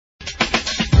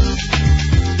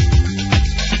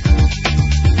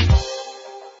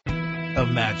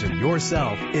Imagine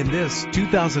yourself in this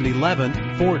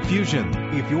 2011 Ford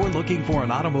Fusion. If you're looking for an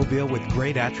automobile with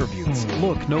great attributes,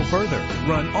 look no further.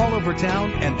 Run all over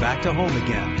town and back to home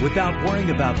again without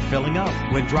worrying about filling up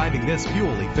when driving this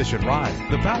fuel-efficient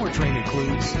ride. The powertrain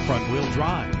includes front-wheel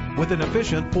drive with an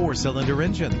efficient 4-cylinder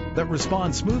engine that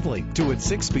responds smoothly to its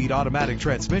 6-speed automatic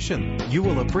transmission. You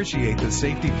will appreciate the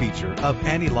safety feature of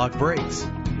anti-lock brakes.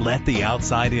 Let the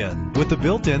outside in with the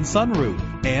built-in sunroof.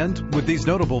 And with these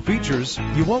notable features,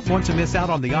 you won't want to miss out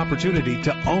on the opportunity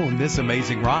to own this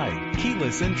amazing ride.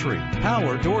 Keyless entry,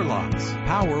 power door locks,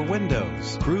 power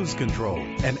windows, cruise control,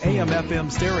 an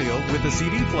AM/FM stereo with a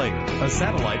CD player, a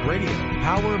satellite radio,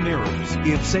 power mirrors.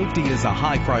 If safety is a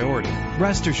high priority,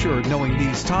 rest assured knowing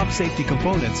these top safety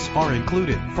components are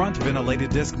included: front ventilated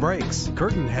disc brakes,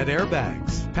 curtain head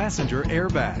airbags, passenger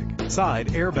airbag, side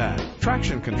airbag,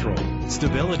 traction control,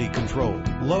 stability control,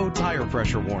 low tire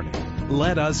pressure warning.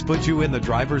 Let us put you in the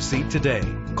driver's seat today.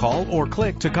 Call or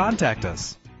click to contact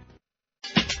us.